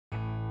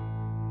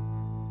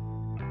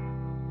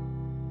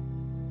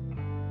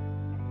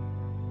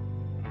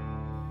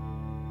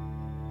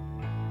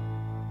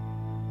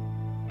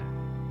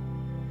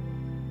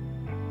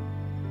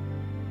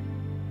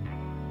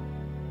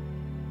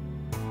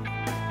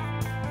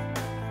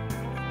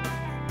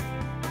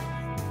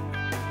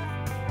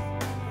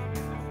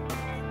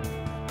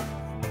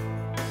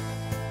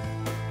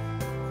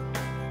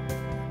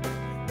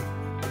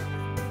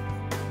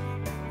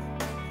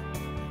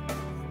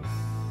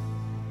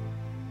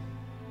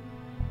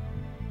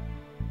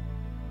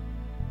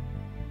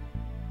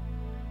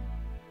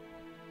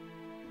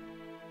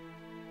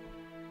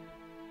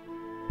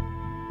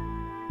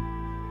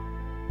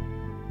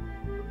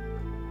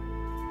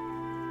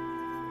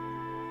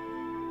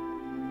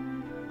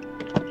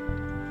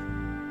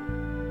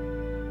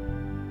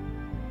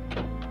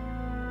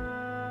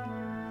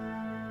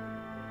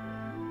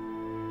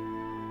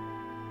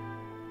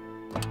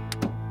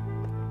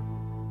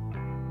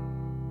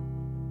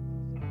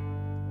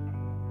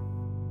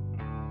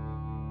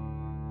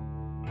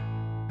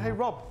Hey,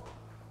 Rob.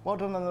 Well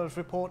done on those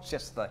reports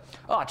yesterday.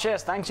 Oh,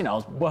 cheers, thanks. You know, I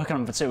was working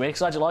on them for 2 weeks.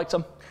 Glad you liked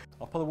them.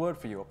 I'll put a word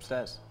for you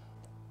upstairs.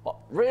 What,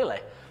 really?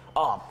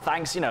 Oh,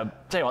 thanks. You know,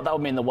 tell you what, that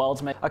would mean the world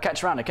to me. I'll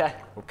catch you around, okay?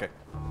 Okay.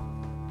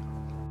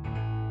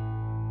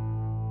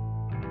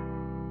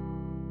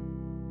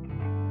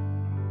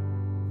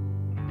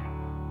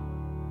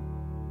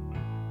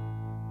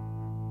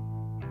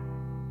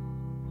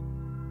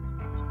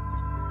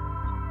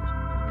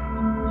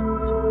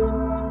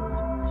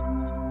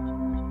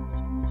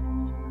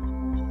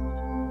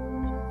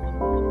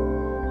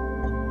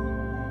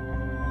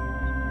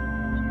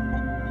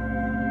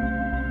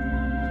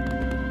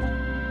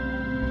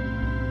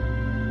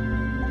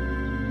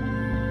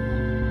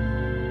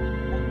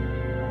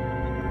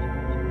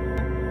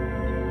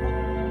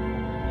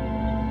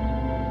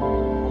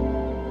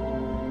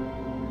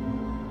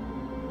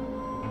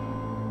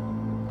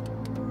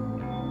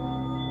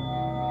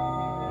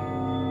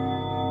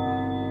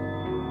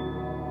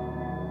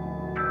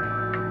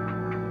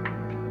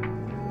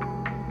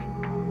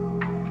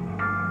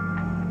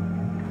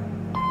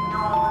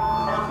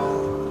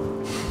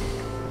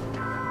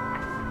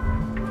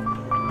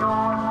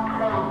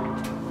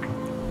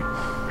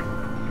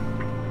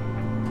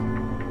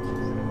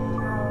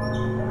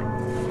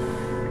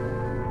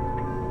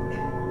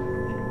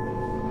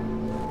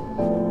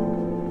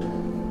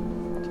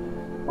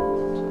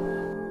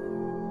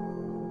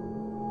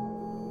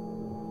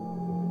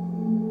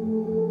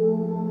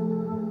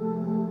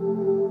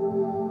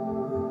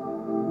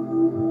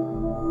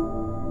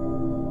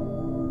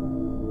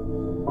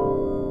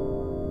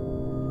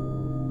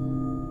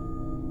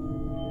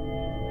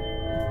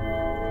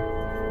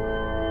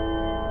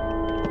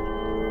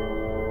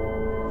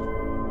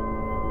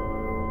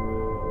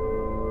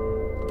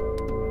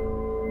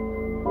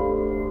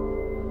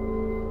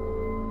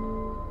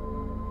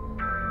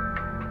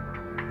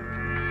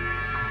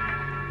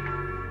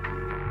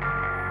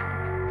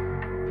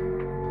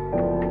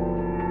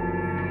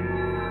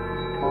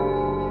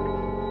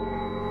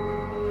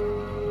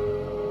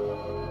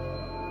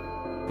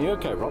 Are you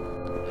okay, Rob?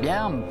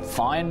 Yeah, I'm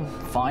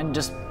fine.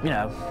 Just, you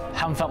know,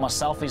 haven't felt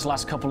myself these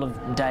last couple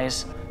of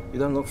days. You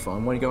don't look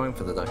fine. Where are you going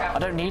for the day? I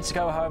don't need to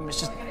go home.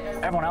 It's just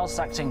everyone else is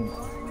acting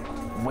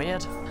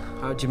weird.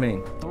 How do you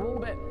mean? They're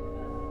all a bit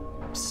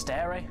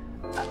starey,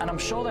 and I'm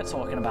sure they're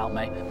talking about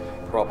me.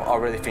 Rob, I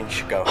really think you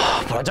should go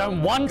home. But I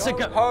don't want to Go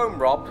go home,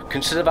 Rob.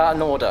 Consider that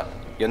an order.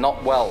 You're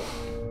not well.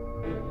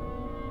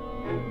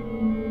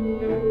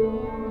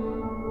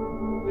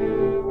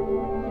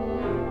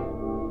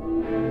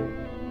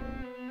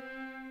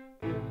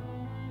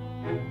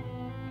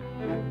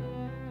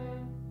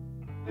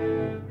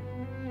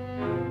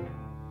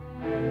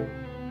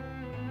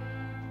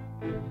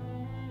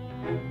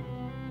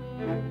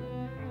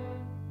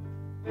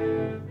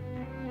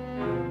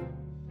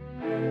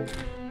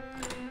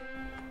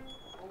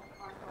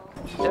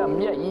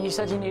 Yeah, you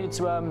said you needed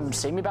to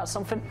see me about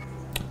something?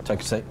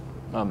 Take a seat.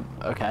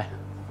 Okay.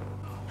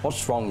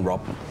 What's wrong,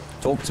 Rob?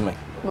 Talk to me.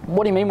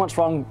 What do you mean, what's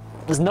wrong?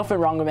 There's nothing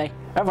wrong with me.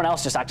 Everyone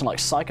else just acting like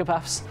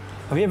psychopaths.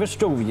 Have you ever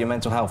struggled with your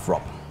mental health,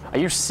 Rob? Are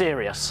you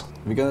serious?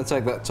 If you're going to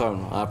take that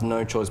tone, I have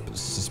no choice but to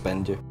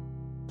suspend you.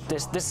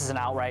 This is an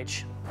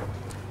outrage.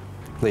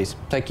 Please,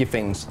 take your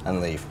things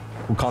and leave.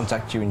 We'll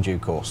contact you in due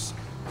course.